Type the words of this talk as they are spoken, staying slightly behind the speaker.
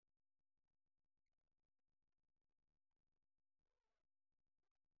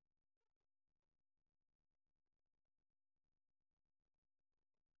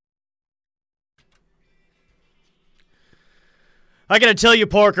I got to tell you,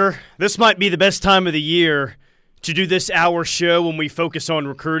 Parker, this might be the best time of the year to do this hour show when we focus on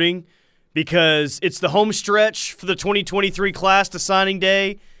recruiting because it's the home stretch for the 2023 class to signing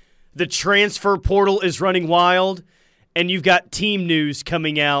day. The transfer portal is running wild, and you've got team news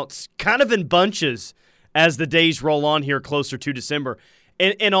coming out kind of in bunches as the days roll on here closer to December.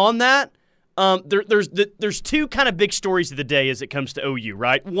 And on that, there's two kind of big stories of the day as it comes to OU,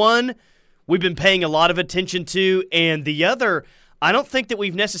 right? One, we've been paying a lot of attention to, and the other, I don't think that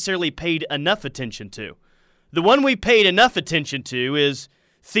we've necessarily paid enough attention to. The one we paid enough attention to is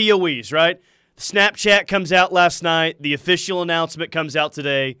Theo Wease, right? Snapchat comes out last night. The official announcement comes out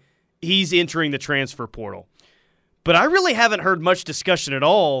today. He's entering the transfer portal. But I really haven't heard much discussion at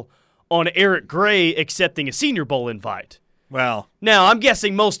all on Eric Gray accepting a Senior Bowl invite. Well, now, I'm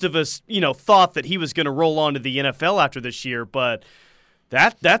guessing most of us, thought that he was going to roll on to the NFL after this year, but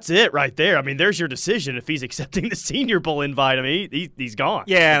that's it right there. I mean, there's your decision if he's accepting the Senior Bowl invite. I mean, he's gone.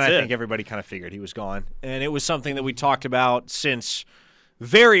 Yeah, and I think everybody kind of figured he was gone. And it was something that we talked about since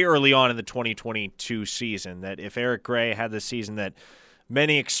very early on in the 2022 season, that if Eric Gray had the season that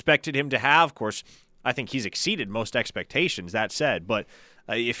many expected him to have, of course, I think he's exceeded most expectations, that said. But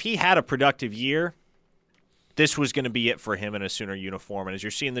if he had a productive year, this was going to be it for him in a Sooner uniform. And as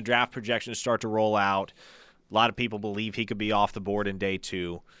you're seeing the draft projections start to roll out, a lot of people believe he could be off the board in day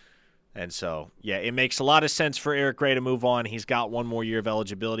 2. And so, yeah, it makes a lot of sense for Eric Gray to move on. He's got one more year of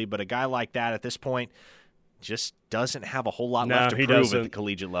eligibility, but a guy like that at this point just doesn't have a whole lot left to prove at the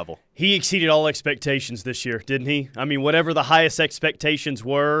collegiate level. He exceeded all expectations this year, didn't he? I mean, whatever the highest expectations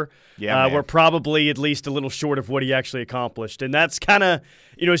were probably at least a little short of what he actually accomplished. And that's kind of,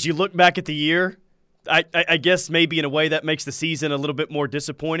 as you look back at the year, I guess maybe in a way that makes the season a little bit more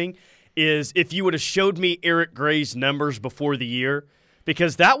disappointing, is if you would have showed me Eric Gray's numbers before the year,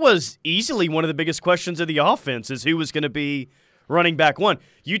 because that was easily one of the biggest questions of the offense is who was going to be running back one.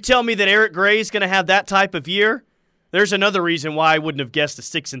 You tell me that Eric Gray is going to have that type of year, there's another reason why I wouldn't have guessed a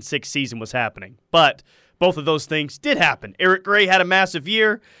 6-6 season was happening. But both of those things did happen. Eric Gray had a massive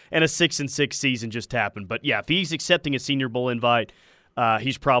year, and a 6-6 season just happened. But, yeah, if he's accepting a Senior Bowl invite,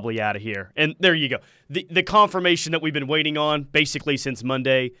 he's probably out of here. And there you go. The confirmation that we've been waiting on basically since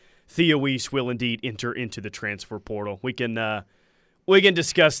Monday, Theo Wease will indeed enter into the transfer portal. We can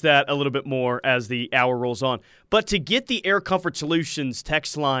discuss that a little bit more as the hour rolls on. But to get the Air Comfort Solutions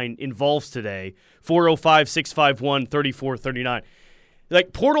text line involved today, 405-651-3439.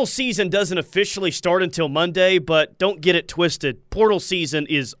 Like, portal season doesn't officially start until Monday, but don't get it twisted. Portal season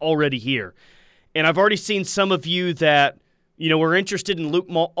is already here. And I've already seen some of you that, we're interested in Luke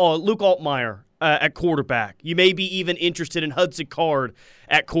Altmaier at quarterback. You may be even interested in Hudson Card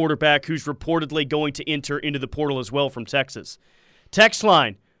at quarterback, who's reportedly going to enter into the portal as well from Texas. Text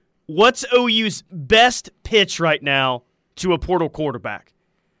line, what's OU's best pitch right now to a portal quarterback?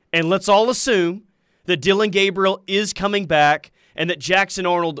 And let's all assume that Dillon Gabriel is coming back and that Jackson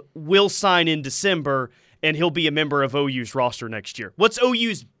Arnold will sign in December and he'll be a member of OU's roster next year. What's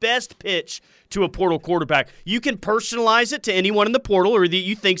OU's best pitch to a portal quarterback? You can personalize it to anyone in the portal or that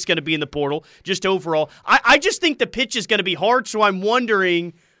you think is going to be in the portal, just overall. I just think the pitch is going to be hard, so I'm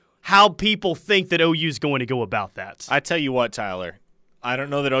wondering how people think that OU is going to go about that. I tell you what, Tyler, I don't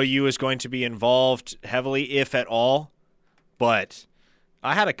know that OU is going to be involved heavily, if at all, but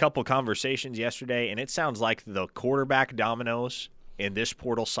I had a couple conversations yesterday, and it sounds like the quarterback dominoes in this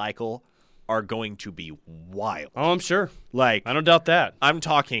portal cycle are going to be wild. Oh, I'm sure. I don't doubt that. I'm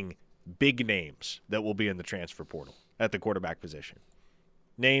talking big names that will be in the transfer portal at the quarterback position.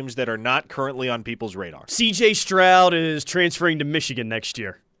 Names that are not currently on people's radar. C.J. Stroud is transferring to Michigan next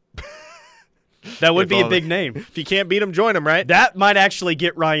year. That would be a big name. If you can't beat him, join him, right? That might actually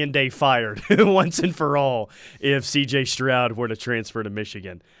get Ryan Day fired once and for all if C.J. Stroud were to transfer to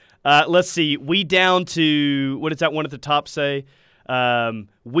Michigan. Let's see. We down to, what does that one at the top say?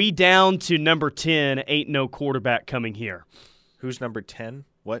 We down to number 10, ain't no quarterback coming here. Who's number 10?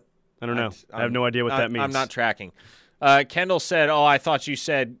 What? I don't know. I have no idea what that means. I'm not tracking. Kendall said, I thought you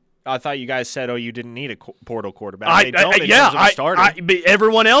guys said, you didn't need a portal quarterback. They don't in terms of starting.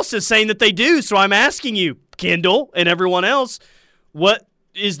 Everyone else is saying that they do, so I'm asking you, Kendall and everyone else, what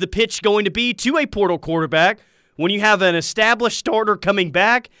is the pitch going to be to a portal quarterback when you have an established starter coming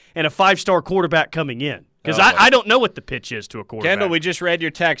back and a 5-star quarterback coming in? Because I don't know what the pitch is to a quarterback. Kendall, we just read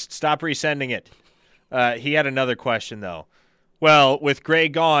your text. Stop resending it. He had another question, though. Well, with Gray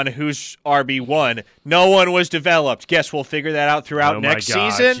gone, who's RB1? No one was developed. Guess we'll figure that out throughout next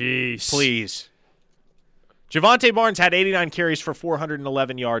season? Geez. Please. Javonte Barnes had 89 carries for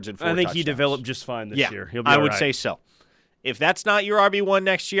 411 yards and 4 touchdowns. I think he developed just fine this year. He'll be I would say so. If that's not your RB1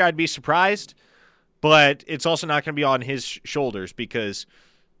 next year, I'd be surprised. But it's also not going to be on his shoulders because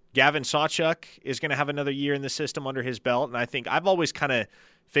Gavin Sawchuk is going to have another year in the system under his belt. And I think I've always kind of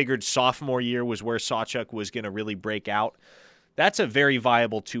figured sophomore year was where Sawchuk was going to really break out. That's a very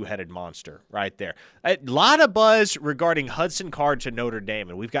viable two-headed monster right there. A lot of buzz regarding Hudson Card to Notre Dame,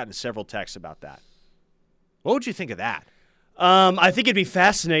 and we've gotten several texts about that. What would you think of that? I think it'd be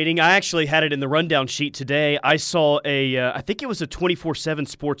fascinating. I actually had it in the rundown sheet today. I saw I think it was a 24/7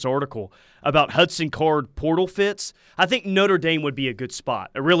 Sports article about Hudson Card portal fits. I think Notre Dame would be a good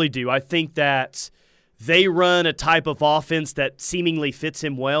spot. I really do. I think that they run a type of offense that seemingly fits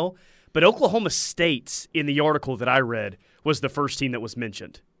him well. But Oklahoma State, in the article that I read, was the first team that was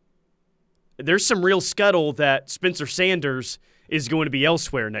mentioned. There's some real scuttle that Spencer Sanders is going to be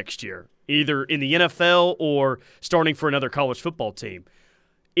elsewhere next year, either in the NFL or starting for another college football team.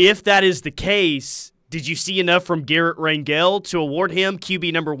 If that is the case, did you see enough from Garrett Rangel to award him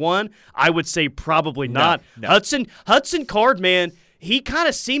QB number 1? I would say probably not. No. Hudson Card, man, he kind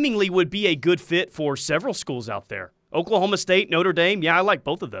of seemingly would be a good fit for several schools out there. Oklahoma State, Notre Dame, yeah, I like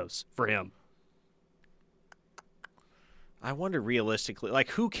both of those for him. I wonder realistically, like,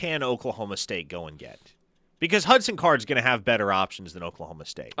 who can Oklahoma State go and get? Because Hudson Card's going to have better options than Oklahoma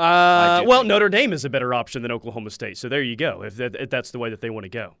State. Well, Notre Dame is a better option than Oklahoma State, so there you go, if that's the way that they want to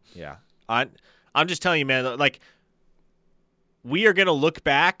go. Yeah. I'm just telling you, man, like, we are going to look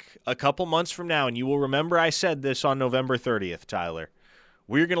back a couple months from now, and you will remember I said this on November 30th, Tyler.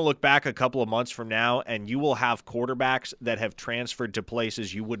 We're going to look back a couple of months from now, and you will have quarterbacks that have transferred to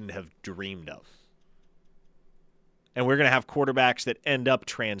places you wouldn't have dreamed of. And we're going to have quarterbacks that end up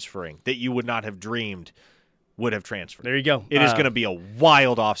transferring that you would not have dreamed would have transferred. There you go. It is going to be a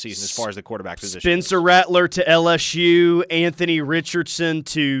wild offseason as far as the quarterback position. Spencer Rattler to LSU, Anthony Richardson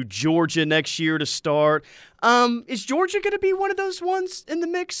to Georgia next year to start. Is Georgia going to be one of those ones in the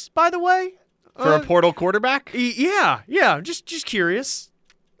mix, by the way? For a portal quarterback? Yeah. Just curious.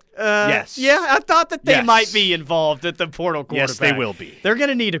 Yes. Yeah, I thought that they might be involved at the portal quarterback. Yes, they will be. They're going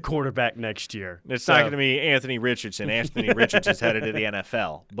to need a quarterback next year. It's not going to be Anthony Richardson. Anthony Richardson's headed to the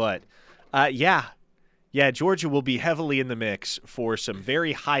NFL. But, yeah, Georgia will be heavily in the mix for some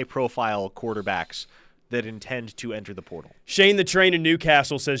very high-profile quarterbacks that intend to enter the portal. Shane the Train in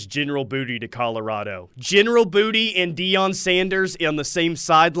Newcastle says General Booty to Colorado. General Booty and Deion Sanders on the same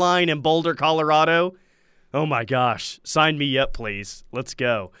sideline in Boulder, Colorado. Oh, my gosh. Sign me up, please. Let's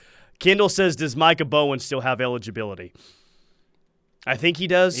go. Kendall says, does Micah Bowen still have eligibility? I think he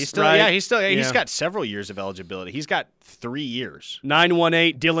does. He's still, right? He's got several years of eligibility. He's got 3 years.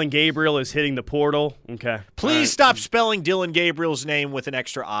 918, Dylan Gabriel is hitting the portal. Okay. Please stop spelling Dylan Gabriel's name with an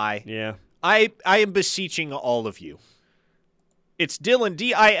extra I. Yeah. I am beseeching all of you. It's Dylan,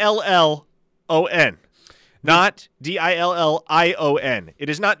 D-I-L-L-O-N. Not D-I-L-L-I-O-N. It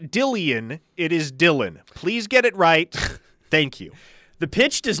is not Dillion. It is Dylan. Please get it right. Thank you. The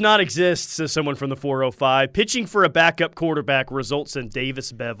pitch does not exist, says someone from the 405. Pitching for a backup quarterback results in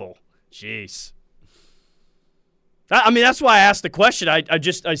Davis Bevel. Jeez. I mean, that's why I asked the question.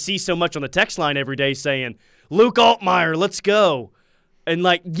 I see so much on the text line every day saying, Luke Altmaier, let's go. And,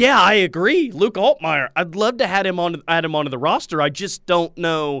 yeah, I agree. Luke Altmaier, I'd love to add him onto the roster. I just don't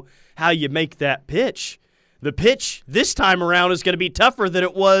know how you make that pitch. The pitch this time around is going to be tougher than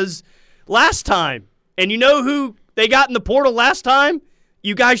it was last time. And you know who they got in the portal last time?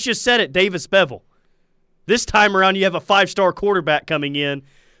 You guys just said it, Davis Bevel. This time around, you have a 5-star quarterback coming in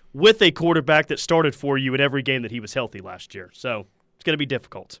with a quarterback that started for you at every game that he was healthy last year. So it's going to be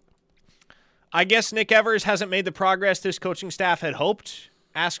difficult. I guess Nick Evers hasn't made the progress this coaching staff had hoped,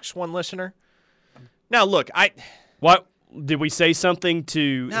 asks one listener. Now, look, What? Did we say something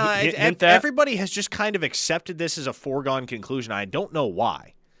to hint that? Everybody has just kind of accepted this as a foregone conclusion. I don't know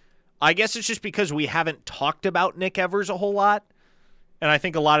why. I guess it's just because we haven't talked about Nick Evers a whole lot. And I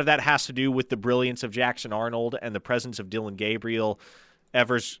think a lot of that has to do with the brilliance of Jackson Arnold and the presence of Dylan Gabriel.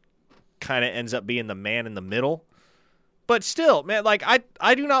 Evers kind of ends up being the man in the middle. But still, man,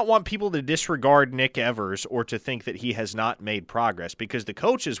 I do not want people to disregard Nick Evers or to think that he has not made progress, because the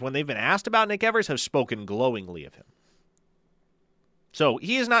coaches, when they've been asked about Nick Evers, have spoken glowingly of him. So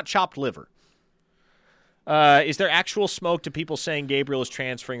he is not chopped liver. Is there actual smoke to people saying Gabriel is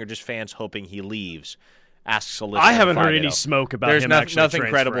transferring or just fans hoping he leaves? Asks a listener. I haven't heard any smoke about him actually nothing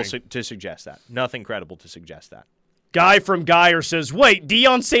transferring. credible to suggest that. Nothing credible to suggest that. Guy from Geyer says, wait,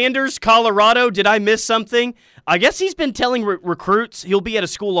 Deion Sanders, Colorado, did I miss something? I guess he's been telling recruits he'll be at a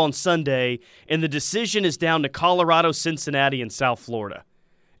school on Sunday, and the decision is down to Colorado, Cincinnati, and South Florida.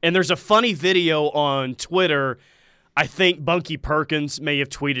 And there's a funny video on Twitter. I think Bunky Perkins may have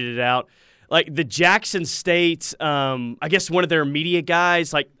tweeted it out. like the Jackson State, I guess one of their media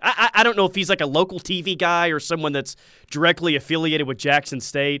guys, like I don't know if he's like a local TV guy or someone that's directly affiliated with Jackson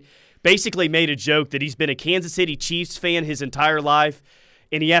State, basically made a joke that he's been a Kansas City Chiefs fan his entire life,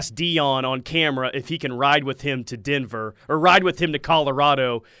 and he asked Deion on camera if he can ride with him to Denver or ride with him to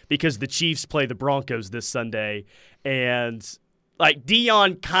Colorado because the Chiefs play the Broncos this Sunday. And like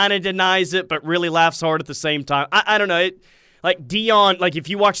Deion kind of denies it but really laughs hard at the same time. I don't know. Like Deion, like if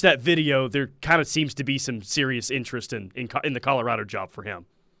you watch that video, there kind of seems to be some serious interest in the Colorado job for him,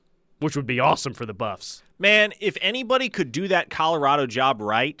 which would be awesome for the Buffs. Man, if anybody could do that Colorado job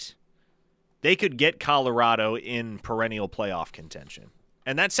right, they could get Colorado in perennial playoff contention.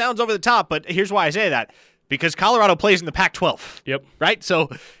 And that sounds over the top, but here's why I say that. Because Colorado plays in the Pac-12. Yep. Right?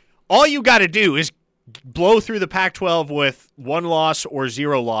 So all you got to do is blow through the Pac-12 with 1 loss or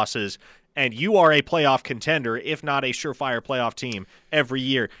 0 losses, and you are a playoff contender, if not a surefire playoff team every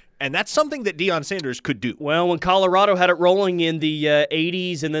year. And that's something that Deion Sanders could do. Well, when Colorado had it rolling in the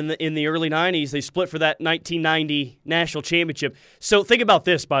 80s and then in the early 90s, they split for that 1990 national championship. So think about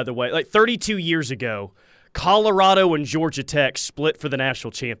this, by the way. Like 32 years ago, Colorado and Georgia Tech split for the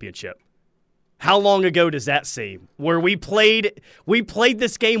national championship. How long ago does that seem? Where we played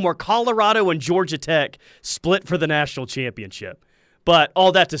this game where Colorado and Georgia Tech split for the national championship. But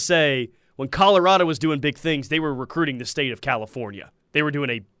all that to say, when Colorado was doing big things, they were recruiting the state of California. They were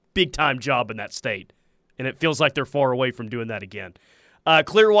doing a big-time job in that state, and it feels like they're far away from doing that again.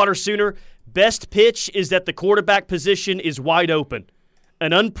 Clearwater Sooner, best pitch is that the quarterback position is wide open.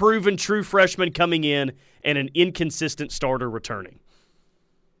 An unproven true freshman coming in and an inconsistent starter returning.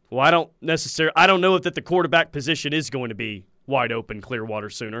 Well, I don't know if that the quarterback position is going to be wide open, Clearwater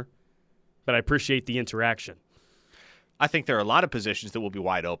Sooner, but I appreciate the interaction. I think there are a lot of positions that will be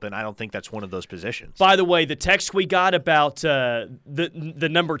wide open. I don't think that's one of those positions. By the way, the text we got about the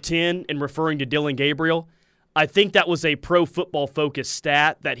number 10 and referring to Dillon Gabriel, I think that was a Pro Football Focus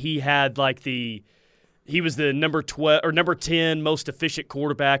stat that he had he was the number 12 or number 10 most efficient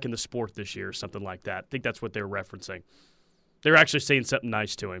quarterback in the sport this year or something like that. I think that's what they were referencing. They were actually saying something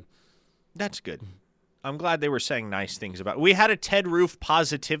nice to him. That's good. I'm glad they were saying nice things about it. We had a Ted Roof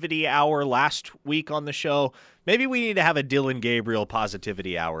positivity hour last week on the show. Maybe we need to have a Dillon Gabriel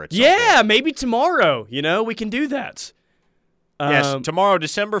positivity hour at some point. Maybe tomorrow. We can do that. Yes, tomorrow,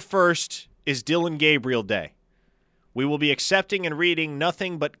 December 1st, is Dillon Gabriel Day. We will be accepting and reading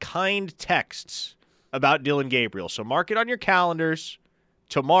nothing but kind texts about Dillon Gabriel. So mark it on your calendars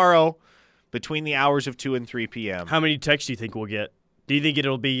tomorrow between the hours of 2 and 3 p.m. How many texts do you think we'll get? Do you think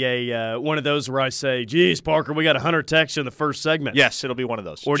it'll be a one of those where I say, "Geez, Parker, we got 100 texts in the first segment"? Yes, it'll be one of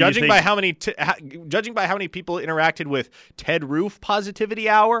those. Or judging by how many people interacted with Ted Roof Positivity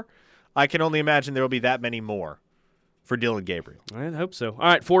Hour, I can only imagine there will be that many more for Dillon Gabriel. I hope so. All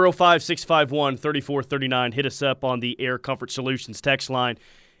right, 405-651-3439. Hit us up on the Air Comfort Solutions text line.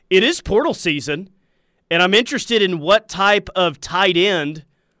 It is portal season, and I'm interested in what type of tight end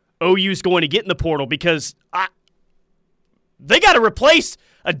OU's going to get in the portal because they got to replace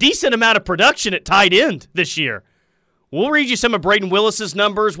a decent amount of production at tight end this year. We'll read you some of Braden Willis's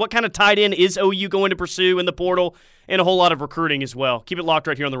numbers. What kind of tight end is OU going to pursue in the portal, and a whole lot of recruiting as well. Keep it locked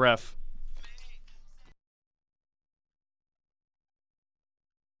right here on the Ref.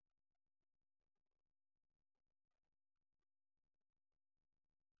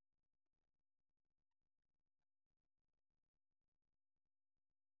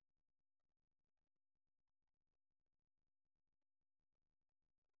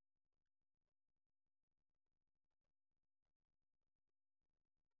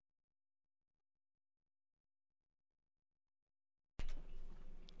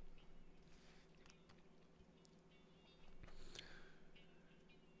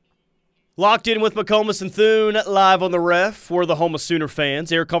 Locked in with McComas and Thune, live on the Ref for the home of Sooner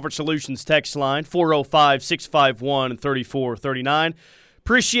fans. Air Comfort Solutions text line, 405-651-3439.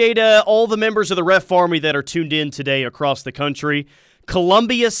 Appreciate all the members of the Ref Army that are tuned in today across the country.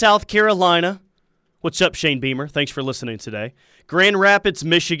 Columbia, South Carolina. What's up, Shane Beamer? Thanks for listening today. Grand Rapids,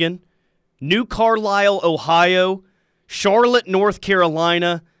 Michigan. New Carlisle, Ohio. Charlotte, North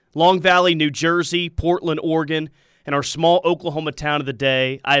Carolina. Long Valley, New Jersey. Portland, Oregon. And our small Oklahoma town of the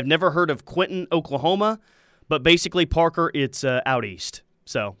day. I have never heard of Quinton, Oklahoma, but basically, Parker, it's out east.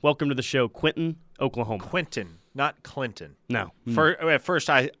 So, welcome to the show, Quinton, Oklahoma. Quinton, not Clinton. No. At first,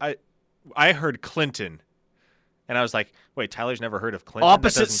 I heard Clinton, and I was like, wait, Tyler's never heard of Clinton?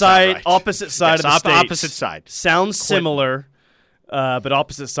 Opposite side, right. Opposite side of the state. Opposite side. Sounds similar, but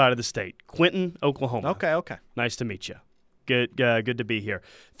opposite side of the state. Quinton, Oklahoma. Okay. Nice to meet you. Good to be here.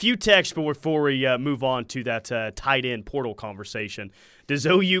 Few texts before we move on to that tight end portal conversation. Does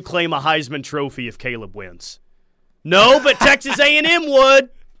OU claim a Heisman Trophy if Caleb wins? No, but Texas A&M would.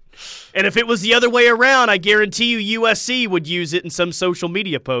 And if it was the other way around, I guarantee you USC would use it in some social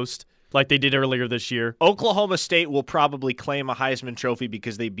media post like they did earlier this year. Oklahoma State will probably claim a Heisman Trophy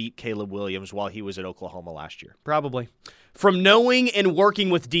because they beat Caleb Williams while he was at Oklahoma last year. Probably. From knowing and working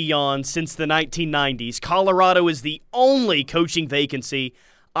with Deion since the 1990s, Colorado is the only coaching vacancy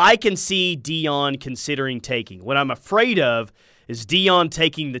I can see Deion considering taking. What I'm afraid of is Deion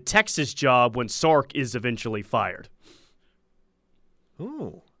taking the Texas job when Sark is eventually fired.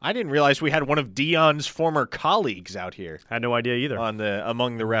 Ooh. I didn't realize we had one of Deion's former colleagues out here. I had no idea either.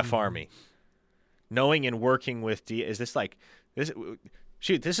 Among the ref army. Knowing and working with Deion, is this like this?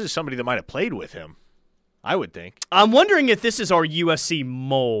 Shoot, this is somebody that might have played with him. I would think. I'm wondering if this is our USC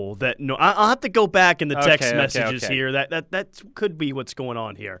mole. I'll have to go back in the text messages here. That could be what's going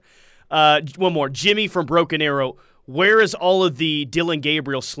on here. One more, Jimmy from Broken Arrow. Where is all of the Dillon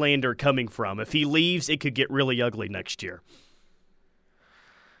Gabriel slander coming from? If he leaves, it could get really ugly next year.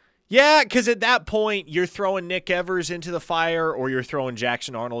 Yeah, because at that point, you're throwing Nick Evers into the fire, or you're throwing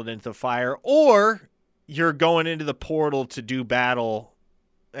Jackson Arnold into the fire, or you're going into the portal to do battle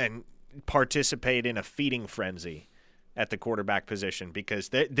and participate in a feeding frenzy at the quarterback position, because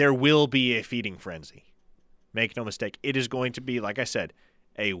there will be a feeding frenzy. Make no mistake. It is going to be, like I said,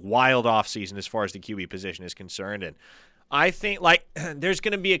 a wild offseason as far as the QB position is concerned. And I think there's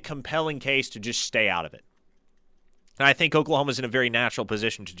going to be a compelling case to just stay out of it. And I think Oklahoma's in a very natural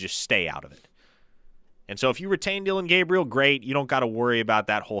position to just stay out of it. And so if you retain Dillon Gabriel, great. You don't got to worry about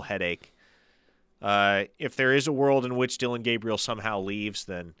that whole headache. If there is a world in which Dillon Gabriel somehow leaves,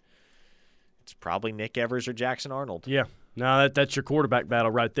 then it's probably Nick Evers or Jackson Arnold. Yeah. No, that's your quarterback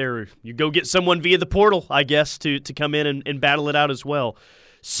battle right there. You go get someone via the portal, I guess, to come in and battle it out as well.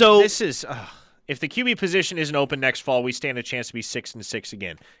 So this is if the QB position isn't open next fall, we stand a chance to be 6-6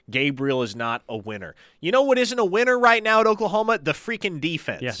 again. Gabriel is not a winner. You know what isn't a winner right now at Oklahoma? The freaking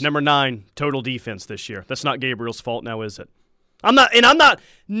defense. Yeah, number 9 total defense this year. That's not Gabriel's fault now, is it?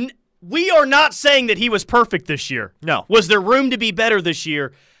 We are not saying that he was perfect this year. No. Was there room to be better this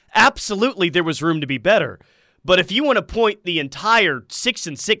year? Absolutely, there was room to be better. But if you want to point the entire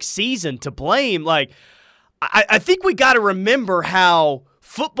 6-6 season to blame, I think we got to remember how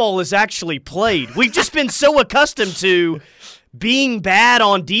football is actually played. We've just been so accustomed to being bad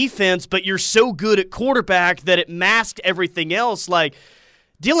on defense, but you're so good at quarterback that it masked everything else.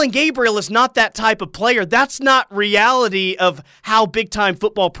 Dillon Gabriel is not that type of player. That's not reality of how big-time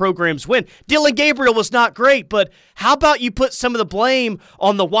football programs win. Dillon Gabriel was not great, but how about you put some of the blame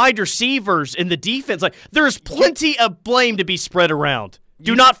on the wide receivers in the defense? There's plenty of blame to be spread around.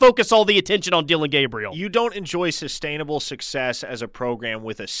 Do not focus all the attention on Dillon Gabriel. You don't enjoy sustainable success as a program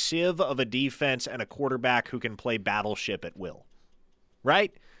with a sieve of a defense and a quarterback who can play battleship at will,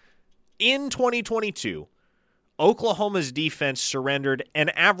 right? In 2022, Oklahoma's defense surrendered an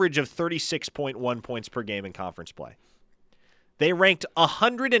average of 36.1 points per game in conference play. They ranked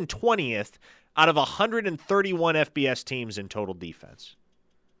 120th out of 131 FBS teams in total defense.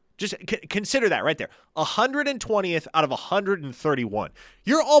 Just consider that right there. 120th out of 131.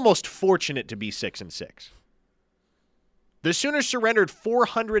 You're almost fortunate to be 6-6. The Sooners surrendered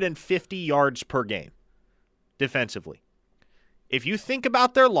 450 yards per game defensively. If you think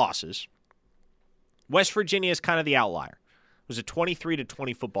about their losses, West Virginia is kind of the outlier. It was a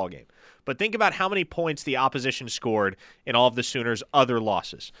 23-20 football game. But think about how many points the opposition scored in all of the Sooners' other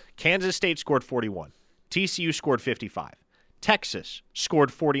losses. Kansas State scored 41. TCU scored 55. Texas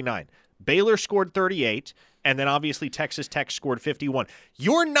scored 49. Baylor scored 38. And then obviously Texas Tech scored 51.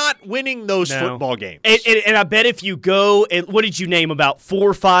 You're not winning those football games. And I bet if you go, what did you name, about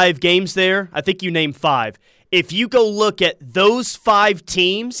 4 or 5 games there? I think you named 5. If you go look at those 5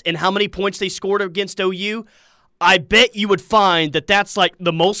 teams and how many points they scored against OU, I bet you would find that that's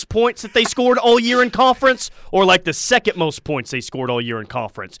the most points that they scored all year in conference, or the second most points they scored all year in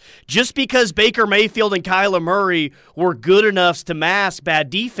conference. Just because Baker Mayfield and Kyler Murray were good enough to mask bad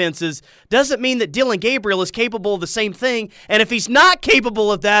defenses doesn't mean that Dillon Gabriel is capable of the same thing. And if he's not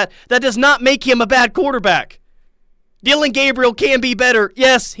capable of that, that does not make him a bad quarterback. Dillon Gabriel can be better.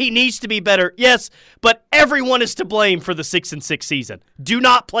 Yes, he needs to be better. Yes, but everyone is to blame for the 6-6 season. Do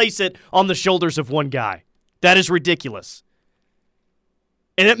not place it on the shoulders of one guy. That is ridiculous.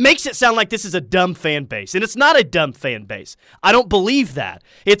 And it makes it sound like this is a dumb fan base. And it's not a dumb fan base. I don't believe that.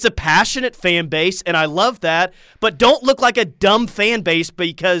 It's a passionate fan base, and I love that. But don't look like a dumb fan base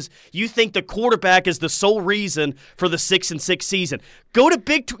because you think the quarterback is the sole reason for the 6-6 season. Go to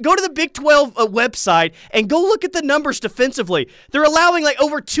the Big 12 website and go look at the numbers defensively. They're allowing like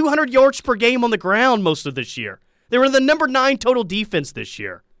over 200 yards per game on the ground most of this year. They were the number 9 total defense this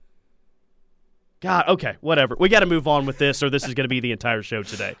year. God, okay, whatever. We got to move on with this, or this is going to be the entire show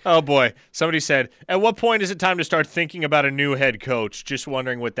today. Oh, boy. Somebody said, at what point is it time to start thinking about a new head coach? Just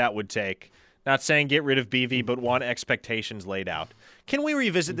wondering what that would take. Not saying get rid of BV, but want expectations laid out. Can we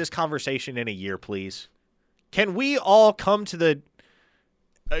revisit this conversation in a year, please? Can we all come to the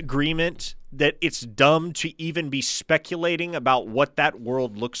agreement that it's dumb to even be speculating about what that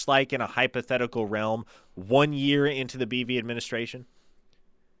world looks like in a hypothetical realm 1 year into the BV administration?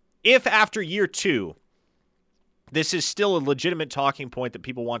 If after year 2, this is still a legitimate talking point that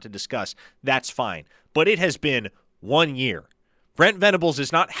people want to discuss, that's fine. But it has been 1 year. Brent Venables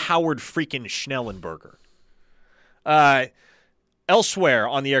is not Howard freaking Schnellenberger. Elsewhere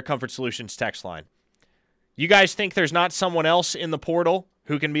on the Air Comfort Solutions text line, you guys think there's not someone else in the portal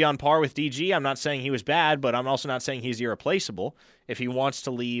who can be on par with DG? I'm not saying he was bad, but I'm also not saying he's irreplaceable. If he wants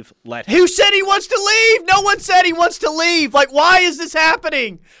to leave, let him. Who said he wants to leave? No one said he wants to leave. Like, why is this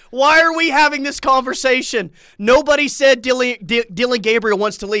happening? Why are we having this conversation? Nobody said Dillon Gabriel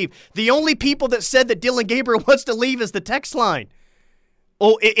wants to leave. The only people that said that Dillon Gabriel wants to leave is the text line.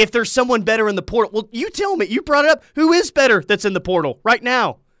 Oh, if there's someone better in the portal. Well, you tell me. You brought it up. Who is better that's in the portal right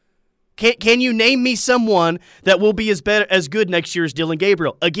now? Can you name me someone that will be as good next year as Dillon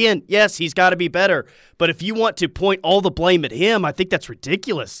Gabriel? Again, yes, he's got to be better. But if you want to point all the blame at him, I think that's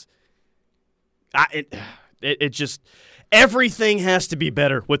ridiculous. It just everything has to be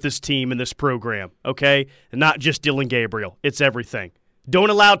better with this team and this program, okay? And not just Dillon Gabriel. It's everything.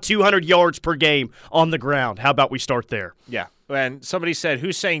 Don't allow 200 yards per game on the ground. How about we start there? Yeah. And somebody said,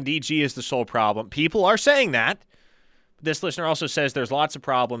 who's saying DG is the sole problem? People are saying that. This listener also says there's lots of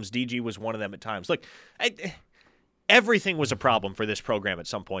problems. DG was one of them at times. Look, everything was a problem for this program at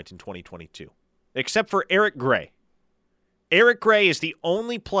some point in 2022, except for Eric Gray. Eric Gray is the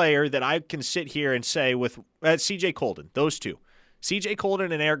only player that I can sit here and say with C.J. Colden, those two. C.J.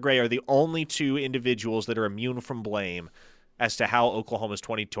 Colden and Eric Gray are the only two individuals that are immune from blame as to how Oklahoma's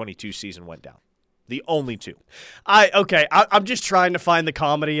 2022 season went down. The only two. I'm just trying to find the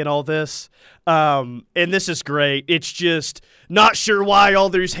comedy in all this. And this is great. It's just not sure why all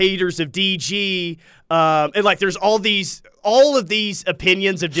those haters of DG and like there's all of these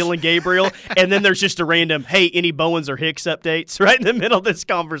opinions of Dillon Gabriel, and then there's just a random, hey, any Bowens or Hicks updates right in the middle of this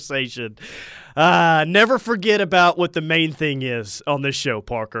conversation. Never forget about what the main thing is on this show,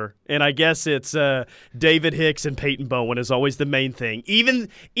 Parker. And I guess it's David Hicks and Peyton Bowen is always the main thing.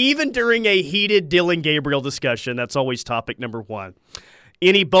 Even during a heated Dillon Gabriel discussion, that's always topic number one.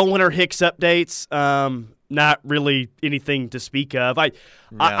 Any Bowen or Hicks updates? Not really anything to speak of.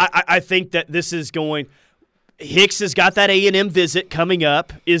 I think that this is going – Hicks has got that A&M visit coming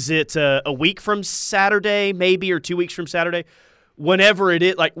up. Is it a week from Saturday maybe or 2 weeks from Saturday? Whenever it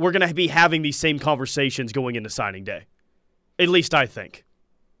is, like, we're going to be having these same conversations going into signing day. At least I think.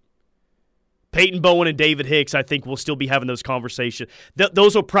 Peyton Bowen and David Hicks, I think, will still be having those conversations.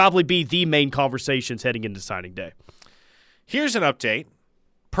 Those will probably be the main conversations heading into signing day. Here's an update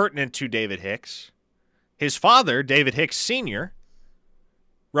pertinent to David Hicks. His father, David Hicks Sr.,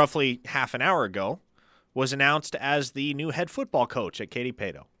 roughly half an hour ago, was announced as the new head football coach at Katy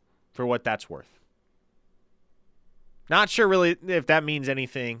Pato, for what that's worth. Not sure really if that means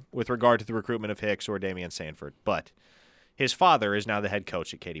anything with regard to the recruitment of Hicks or Damian Sanford, but his father is now the head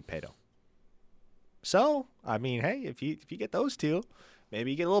coach at Katy Pato. So, I mean, hey, if you get those two,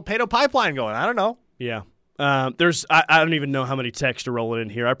 maybe you get a little Pato pipeline going. I don't know. Yeah. I don't even know how many texts are rolling in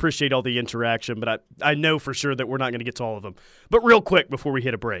here. I appreciate all the interaction, but I know for sure that we're not going to get to all of them. But real quick before we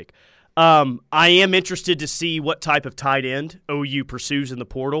hit a break, I am interested to see what type of tight end OU pursues in the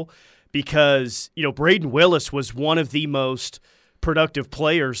portal. Because, Braden Willis was one of the most productive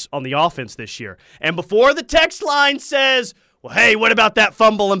players on the offense this year. And before the text line says, well, hey, what about that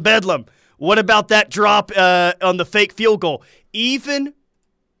fumble in Bedlam? What about that drop on the fake field goal? Even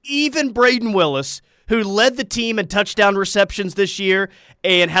Braden Willis, who led the team in touchdown receptions this year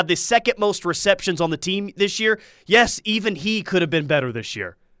and had the second most receptions on the team this year, yes, even he could have been better this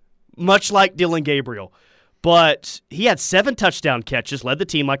year, much like Dillon Gabriel. But he had 7 touchdown catches, led the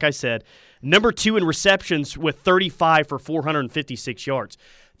team, like I said. Number 2 in receptions with 35 for 456 yards.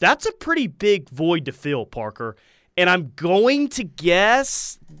 That's a pretty big void to fill, Parker. And I'm going to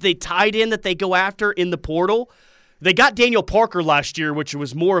guess the tight end that they go after in the portal They got Daniel Parker last year, which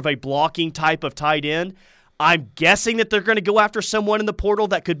was more of a blocking type of tight end. I'm guessing that they're going to go after someone in the portal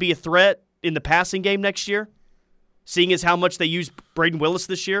that could be a threat in the passing game next year, seeing as how much they used Braden Willis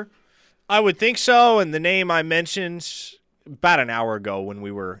this year. I would think so, and the name I mentioned about an hour ago when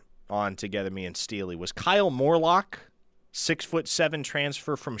we were on together, me and Steely, was Kyle Morlock, 6'7"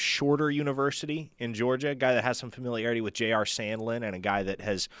 transfer from Shorter University in Georgia, a guy that has some familiarity with J.R. Sandlin and a guy that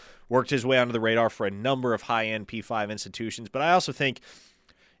has worked his way under the radar for a number of high-end P5 institutions. But I also think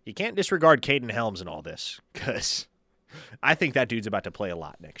you can't disregard Caden Helms in all this, because I think that dude's about to play a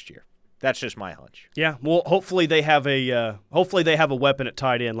lot next year. That's just my hunch. Yeah, well, hopefully they have a weapon at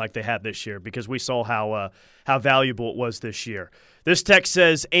tight end like they had this year, because we saw how valuable it was this year. This text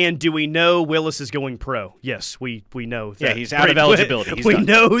says, and do we know Willis is going pro? Yes, we know that. Yeah, he's out of eligibility. We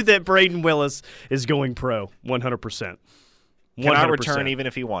know that Braden Willis is going pro, 100%. Cannot return even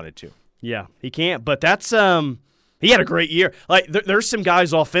if he wanted to. Yeah, he can't. But that's he had a great year. Like there's some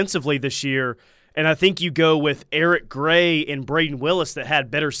guys offensively this year, and I think you go with Eric Gray and Braden Willis that had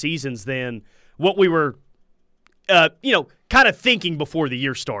better seasons than what we were, kind of thinking before the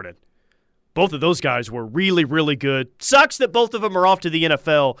year started. Both of those guys were really, really good. Sucks that both of them are off to the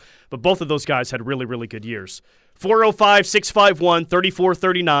NFL, but both of those guys had really, really good years.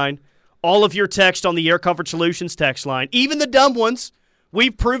 405-651-3439. All of your text on the Air Comfort Solutions text line, even the dumb ones.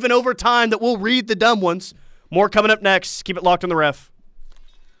 We've proven over time that we'll read the dumb ones. More coming up next. Keep it locked on the Ref.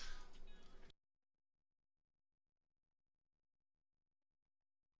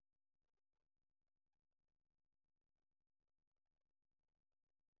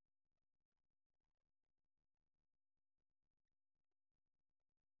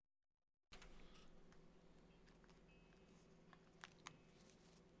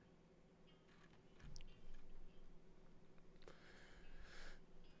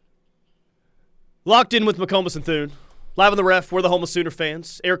 Locked in with McComas and Thune. Live on the Ref. We're the Home of Sooner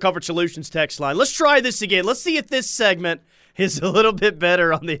fans. Air Comfort Solutions text line. Let's try this again. Let's see if this segment is a little bit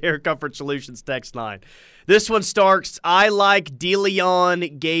better on the Air Comfort Solutions text line. This one starts, I like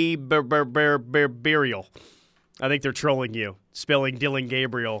DeLeon Gabriel. I think they're trolling you, spelling Dylan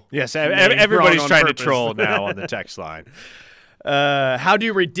Gabriel. Yes, everybody's trying to troll now on the text line. How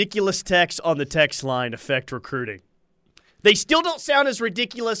do ridiculous texts on the text line affect recruiting? They still don't sound as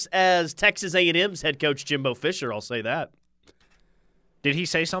ridiculous as Texas A&M's head coach Jimbo Fisher, I'll say that. Did he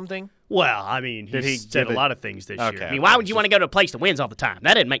say something? Well, I mean, he said a lot of things this year. I mean, why would you want to go to a place that wins all the time?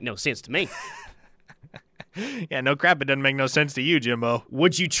 That didn't make no sense to me. Yeah, no crap. It doesn't make no sense to you, Jimbo.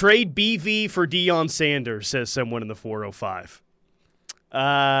 Would you trade BV for Deion Sanders, says someone in the 405.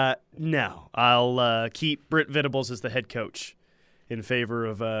 No. I'll keep Britt Venables as the head coach in favor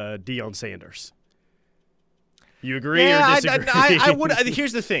of Deion Sanders. You agree or disagree? I would.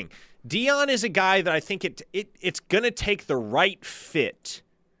 Here's the thing. Deion is a guy that I think it's going to take the right fit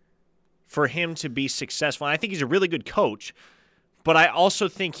for him to be successful. And I think he's a really good coach, but I also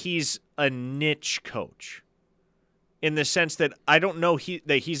think he's a niche coach in the sense that I don't know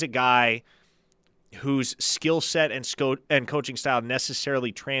that he's a guy whose skill set and coaching style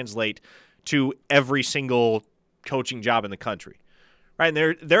necessarily translate to every single coaching job in the country. Right?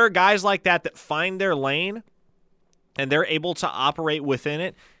 And there are guys like that find their lane and they're able to operate within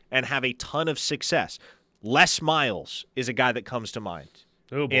it and have a ton of success. Les Miles is a guy that comes to mind.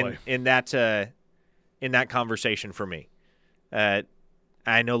 Oh boy! In that conversation for me, I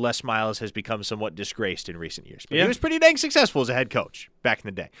know Les Miles has become somewhat disgraced in recent years, but he was pretty dang successful as a head coach back in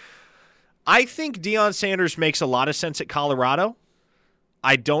the day. I think Deion Sanders makes a lot of sense at Colorado.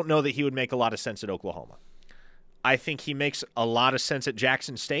 I don't know that he would make a lot of sense at Oklahoma. I think he makes a lot of sense at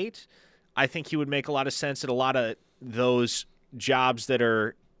Jackson State. I think he would make a lot of sense at a lot of those jobs that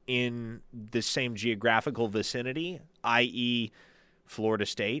are in the same geographical vicinity, i.e. Florida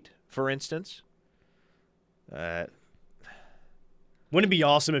State, for instance. Wouldn't it be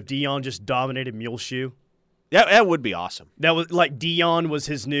awesome if Deion just dominated Muleshoe? Yeah, that would be awesome. That was like Deion was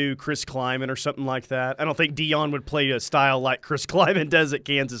his new Chris Kleiman or something like that. I don't think Deion would play a style like Chris Kleiman does at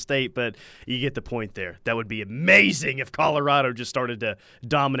Kansas State, but you get the point there. That would be amazing if Colorado just started to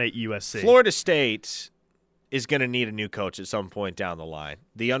dominate USC. Florida State is going to need a new coach at some point down the line.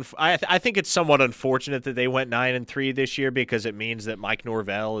 I think it's somewhat unfortunate that they went 9-3 this year because it means that Mike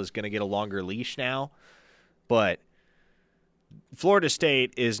Norvell is going to get a longer leash now. But Florida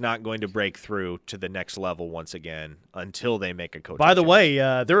State is not going to break through to the next level once again until they make a coaching By the change.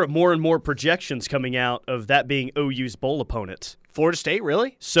 way, there are more and more projections coming out of that being OU's bowl opponent. Florida State,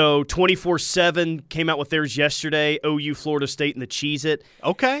 really? So 24/7 came out with theirs yesterday, OU, Florida State, and the Cheez-It.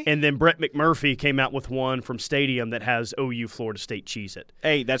 Okay. And then Brett McMurphy came out with one from Stadium that has OU, Florida State, Cheez-It.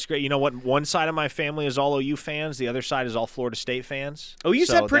 Hey, that's great. You know what? One side of my family is all OU fans. The other side is all Florida State fans. OU's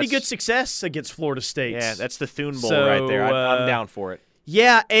had pretty good success against Florida State. Yeah, that's the Thune Bowl right there. I'm down for it.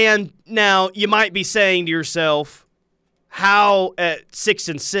 Yeah, and now you might be saying to yourself, how at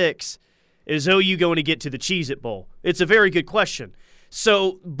 6-6 is OU going to get to the Cheez-It Bowl? It's a very good question.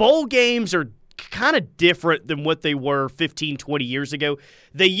 So bowl games are kind of different than what they were 15, 20 years ago.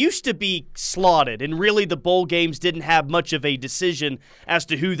 They used to be slotted, and really the bowl games didn't have much of a decision as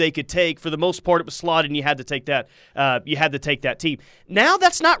to who they could take. For the most part, it was slotted, and you had to take that. You had to take that team. Now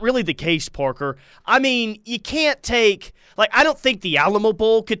that's not really the case, Parker. I mean, you can't take. I don't think the Alamo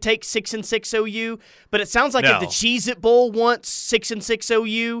Bowl could take 6-6 OU, but it sounds like if the Cheez-It Bowl wants 6-6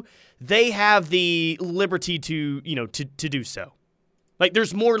 OU, they have the liberty to do so.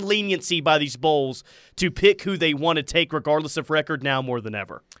 There's more leniency by these bowls to pick who they want to take regardless of record now more than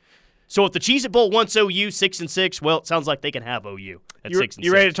ever. So if the Cheez-It Bowl wants OU 6-6, well, it sounds like they can have OU at 6-6.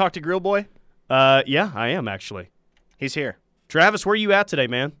 You ready to talk to Grill Boy? Yeah, I am actually. He's here. Travis, where are you at today,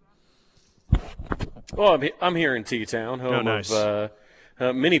 man? Well, I'm here in T-Town, home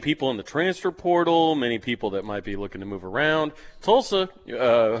of many people in the transfer portal, many people that might be looking to move around. Tulsa,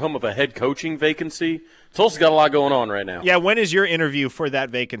 home of a head coaching vacancy. Tulsa's got a lot going on right now. Yeah, when is your interview for that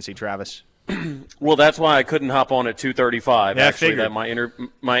vacancy, Travis? Well, that's why I couldn't hop on at 2:35. Yeah, actually, that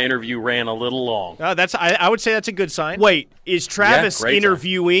my interview ran a little long. I would say that's a good sign. Wait, is Travis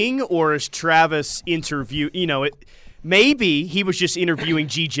interviewing or is Travis maybe he was just interviewing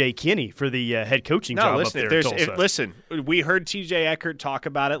G.J. Kinney for the head coaching job up there at Tulsa. Listen, we heard T.J. Eckert talk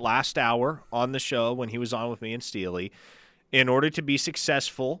about it last hour on the show when he was on with me and Steely. In order to be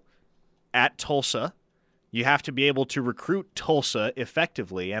successful at Tulsa, you have to be able to recruit Tulsa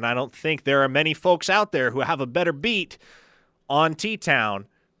effectively, and I don't think there are many folks out there who have a better beat on T-Town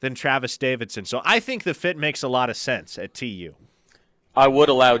than Travis Davidson. So I think the fit makes a lot of sense at TU. I would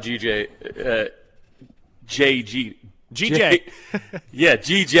allow GJ. Yeah,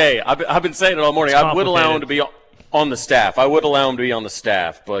 GJ. I've been saying it all morning. I would allow him to be on the staff.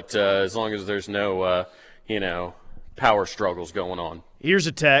 But as long as there's no, power struggles going on. Here's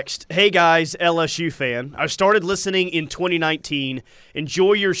a text. Hey, guys, LSU fan. I started listening in 2019.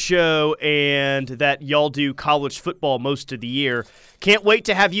 Enjoy your show and that y'all do college football most of the year. Can't wait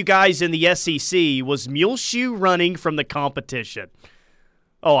to have you guys in the SEC. Was Muleshoe running from the competition?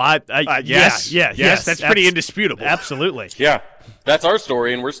 Oh, yes. That's pretty indisputable. Absolutely. Yeah, that's our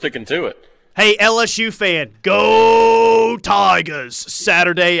story, and we're sticking to it. Hey, LSU fan, go Tigers!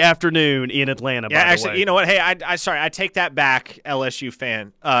 Saturday afternoon in Atlanta. Yeah, actually, you know what? Hey, I take that back, LSU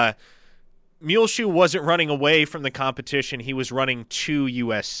fan. Muleshoe wasn't running away from the competition; he was running to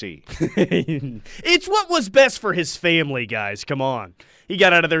USC. It's what was best for his family, guys. Come on, he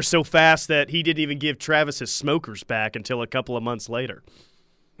got out of there so fast that he didn't even give Travis his smokers back until a couple of months later.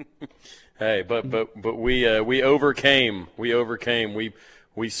 Hey, but we overcame.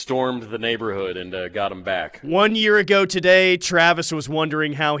 We stormed the neighborhood and got him back. 1 year ago today, Travis was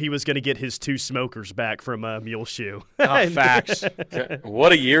wondering how he was going to get his two smokers back from Muleshoe. Facts.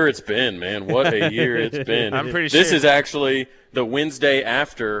 What a year it's been, man. What a year it's been. I'm pretty sure. This is actually the Wednesday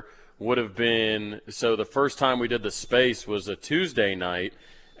after would have been – so the first time we did the space was a Tuesday night,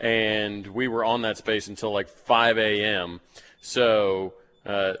 and we were on that space until like 5 a.m. So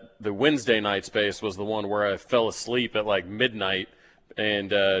the Wednesday night space was the one where I fell asleep at like midnight and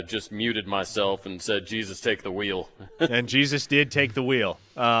just muted myself and said, Jesus, take the wheel. And Jesus did take the wheel.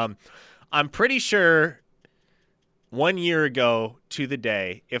 I'm pretty sure 1 year ago to the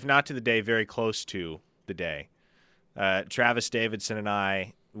day, if not to the day, very close to the day, Travis Davidson and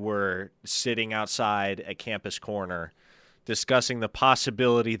I were sitting outside at Campus Corner discussing the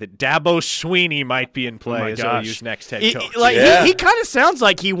possibility that Dabo Swinney might be in play as OU's next head coach. He kind of sounds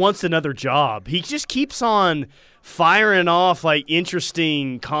like he wants another job. He just keeps on firing off like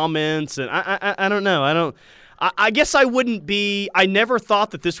interesting comments, and I don't know. I guess I wouldn't be – I never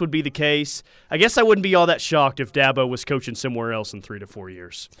thought that this would be the case. I guess I wouldn't be all that shocked if Dabo was coaching somewhere else in 3 to 4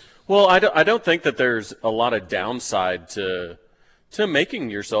 years. Well, I don't think that there's a lot of downside to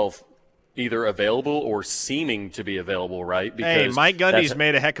making yourself either available or seeming to be available, right? Because Mike Gundy's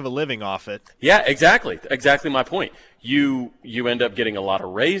made a heck of a living off it. Yeah, exactly. Exactly my point. You end up getting a lot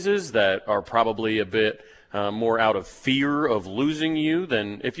of raises that are probably a bit more out of fear of losing you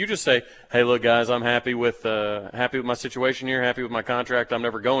than if you just say, hey, look, guys, I'm happy with my situation here, happy with my contract, I'm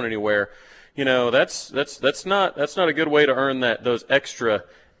never going anywhere. That's not a good way to earn those extra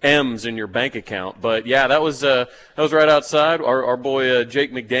M's in your bank account. But yeah, that was right outside. Our boy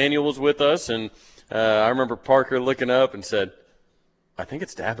Jake McDaniel was with us, and I remember Parker looking up and said, "I think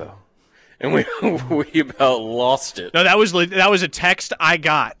it's Dabo," and we about lost it. No, that was a text I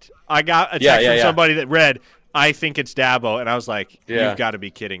got. I got a text from somebody that read, "I think it's Dabo," and I was like, "You've got to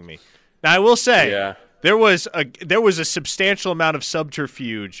be kidding me." Now I will say, there was a substantial amount of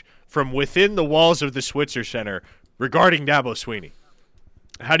subterfuge from within the walls of the Switzer Center regarding Dabo Swinney.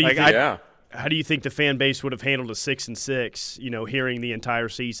 How do you think the fan base would have handled a 6-6? Hearing the entire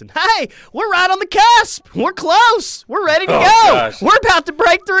season. Hey, we're right on the cusp. We're close. We're ready to go. Gosh. We're about to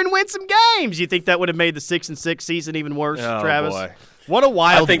break through and win some games. You think that would have made the 6-6 season even worse, Travis? Boy. What a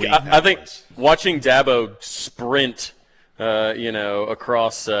wild week. I think watching Dabo sprint,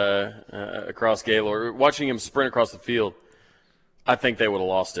 across Gaylord, watching him sprint across the field, I think they would have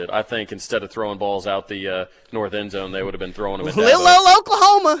lost it. I think instead of throwing balls out the north end zone, they would have been throwing them at Dabo. Little old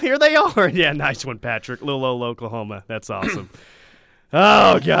Oklahoma, here they are. Yeah, nice one, Patrick. Little old Oklahoma. That's awesome.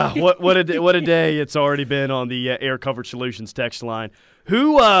 Oh, God, what a day it's already been on the Air Coverage Solutions text line.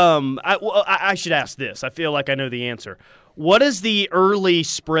 Who I should ask this. I feel like I know the answer. What is the early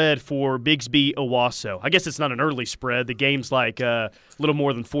spread for Bigsby Owasso? I guess it's not an early spread. The game's like a little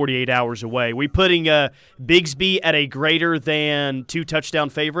more than 48 hours away. We putting Bigsby at a greater than 2-touchdown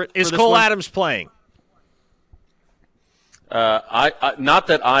favorite? Is Cole Adams playing? Not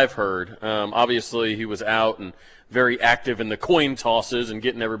that I've heard. Obviously, he was out and very active in the coin tosses and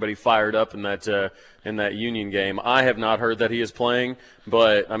getting everybody fired up in that Union game. I have not heard that he is playing,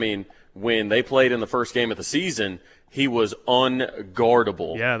 but I mean, when they played in the first game of the season, he was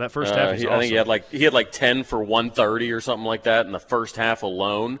unguardable. Yeah, that first half was awesome. I think he had like 10 for 130 or something like that in the first half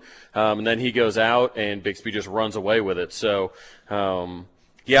alone. And then he goes out and Bigsby just runs away with it. So,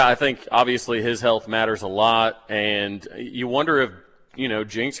 I think obviously his health matters a lot. And you wonder if,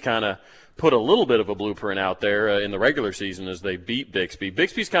 Jinx kind of put a little bit of a blueprint out there in the regular season as they beat Bigsby.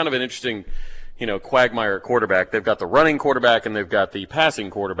 Bixby's kind of an interesting quagmire at quarterback. They've got the running quarterback and they've got the passing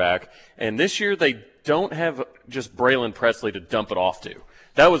quarterback. And this year they don't have just Braylon Presley to dump it off to.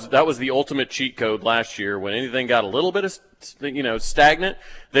 That was the ultimate cheat code last year. When anything got a little bit of stagnant,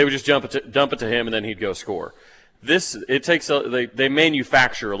 they would just dump it to him and then he'd go score. They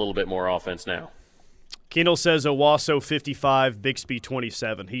manufacture a little bit more offense now. Kendall says Owasso 55, Bigsby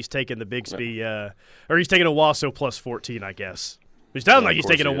 27. He's taking the Bigsby, or he's taking Owasso plus 14, I guess. It sounds like he's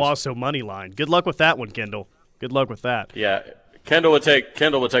taking Owasso money line. Good luck with that one, Kendall. Good luck with that. Yeah. Kendall would take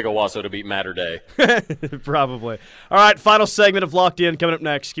Owasso to beat Matter Day. Probably. All right, final segment of Locked In coming up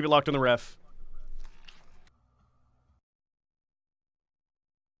next. Keep it locked on the Ref.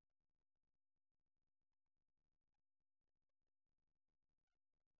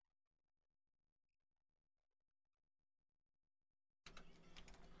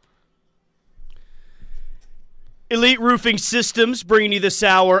 Elite Roofing Systems bringing you this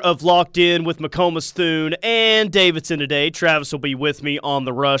hour of Locked In with McComas Thune and Davidson today. Travis will be with me on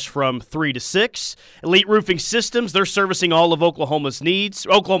the rush from 3 to 6. Elite Roofing Systems, they're servicing all of Oklahoma's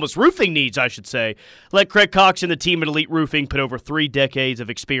roofing needs, I should say. Let Craig Cox and the team at Elite Roofing put over 3 decades of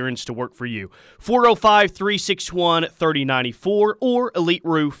experience to work for you. 405-361-3094 or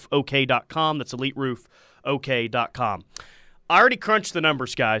EliteRoofOK.com. That's EliteRoofOK.com. I already crunched the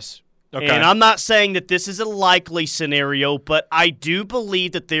numbers, guys. Okay. And I'm not saying that this is a likely scenario, but I do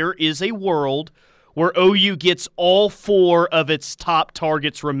believe that there is a world where OU gets all 4 of its top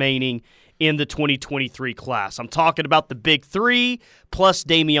targets remaining in the 2023 class. I'm talking about the big 3 plus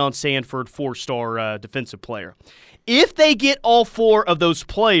Damian Sanford, 4-star defensive player. If they get all 4 of those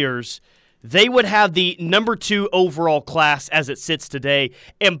players, they would have the number 2 overall class as it sits today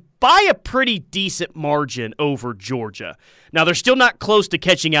and by a pretty decent margin over Georgia. Now, they're still not close to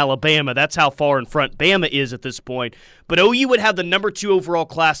catching Alabama. That's how far in front Bama is at this point. But OU would have the number 2 overall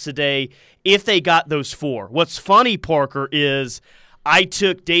class today if they got those 4. What's funny, Parker, is I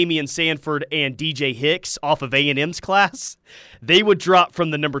took Damian Sanford and DJ Hicks off of A&M's class. They would drop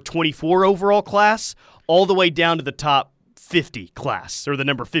from the number 24 overall class all the way down to the top 50 class, or the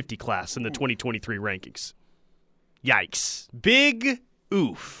number 50 class in the 2023 rankings. Yikes. Big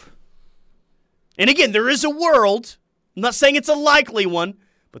oof. And again, there is a world, I'm not saying it's a likely one,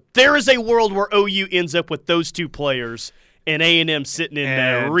 but there is a world where OU ends up with those 2 players and A&M sitting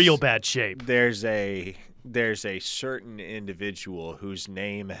in real bad shape. There's a certain individual whose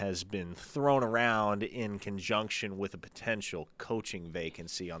name has been thrown around in conjunction with a potential coaching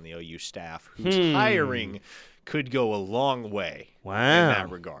vacancy on the OU staff whose hiring could go a long way in that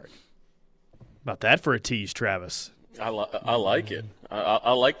regard. About that for a tease, Travis. I like it.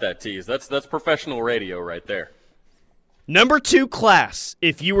 I like that tease. That's professional radio right there. Number 2 class,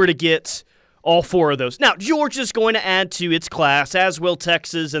 if you were to get all 4 of those. Now, Georgia's going to add to its class, as will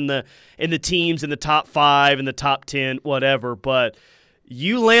Texas and the teams in the top 5 and the top 10, whatever. But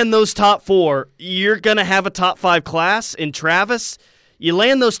you land those top 4, you're going to have a top 5 class. And Travis, you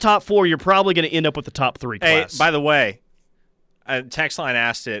land those top 4, you're probably going to end up with the top 3 class. Hey, by the way, text line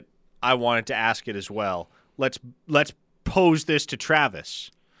asked it. I wanted to ask it as well. Let's pose this to Travis.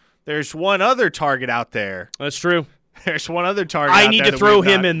 There's one other target out there. That's true. There's one other target I out need there to throw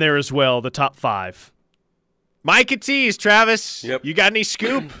him in there as well, the top 5. Micah Tease, Travis. Yep. You got any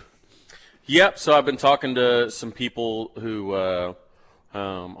scoop? Yep. So I've been talking to some people who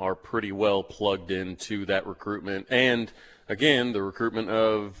are pretty well plugged into that recruitment. And, again, the recruitment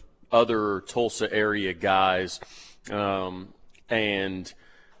of other Tulsa area guys. And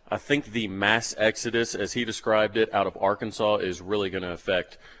I think the mass exodus, as he described it, out of Arkansas is really going to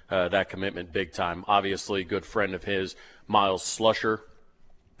affect that commitment big time. Obviously, good friend of his, Miles Slusher.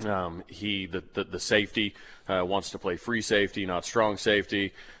 The safety, wants to play free safety, not strong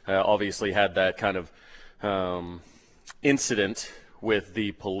safety. Obviously had that kind of incident with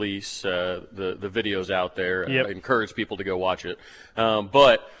the police. The video's out there. Yep. Encourage people to go watch it.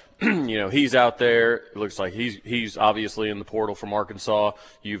 But he's out there. It looks like he's obviously in the portal from Arkansas.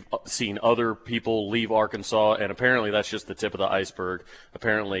 You've seen other people leave Arkansas, and apparently that's just the tip of the iceberg.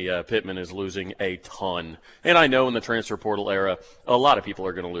 Apparently Pittman is losing a ton. And I know in the transfer portal era, a lot of people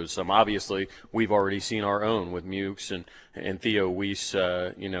are going to lose some. Obviously, we've already seen our own with Mukes and Theo Weiss,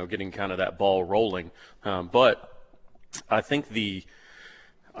 getting kind of that ball rolling. But I think the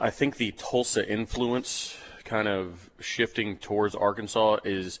Tulsa influence kind of shifting towards Arkansas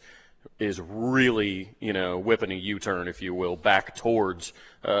is really, whipping a U-turn, if you will, back towards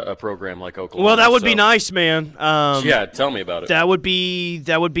a program like Oklahoma. Well, that would be nice, man. Yeah, tell me about it. That would be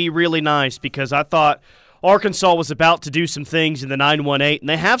really nice, because I thought Arkansas was about to do some things in the 918, and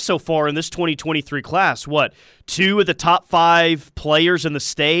they have so far in this 2023 class. 2 of the top 5 players in the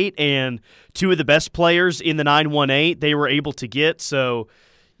state and 2 of the best players in the 918 they were able to get, so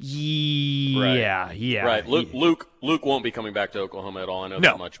yeah. Right. Luke won't be coming back to Oklahoma at all. I know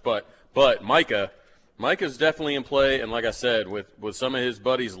that much. But Micah's definitely in play. And like I said, with some of his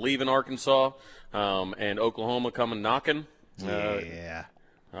buddies leaving Arkansas and Oklahoma coming knocking, I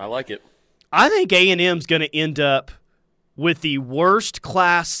like it. I think A&M's going to end up with the worst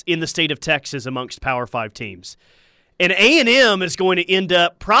class in the state of Texas amongst Power 5 teams. And A&M is going to end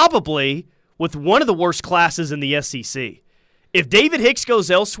up probably with one of the worst classes in the SEC. If David Hicks goes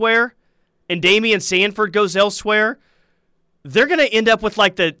elsewhere and Damian Sanford goes elsewhere, they're going to end up with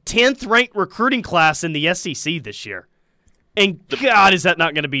like the 10th ranked recruiting class in the SEC this year. And God, is that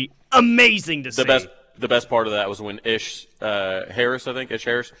not going to be amazing to see? The best part of that was when Ish Harris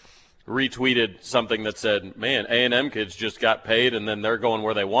retweeted something that said, man, A&M kids just got paid and then they're going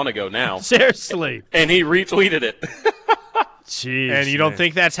where they want to go now. Seriously. And he retweeted it. Jeez. And you don't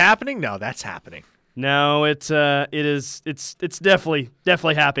think that's happening? No, that's happening. No, it's definitely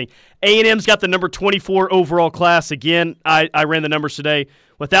happening. A&M's got the number 24 overall class. Again, I ran the numbers today.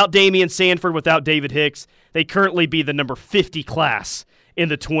 Without Damian Sanford, without David Hicks, they currently be the number 50 class in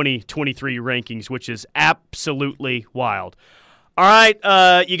the 2023 rankings, which is absolutely wild. All right,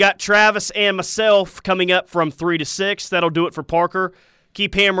 you got Travis and myself coming up from 3 to 6. That'll do it for Parker.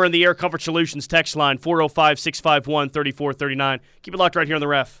 Keep hammering the Air Comfort Solutions text line, 405-651-3439. Keep it locked right here on The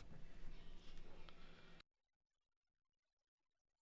Ref.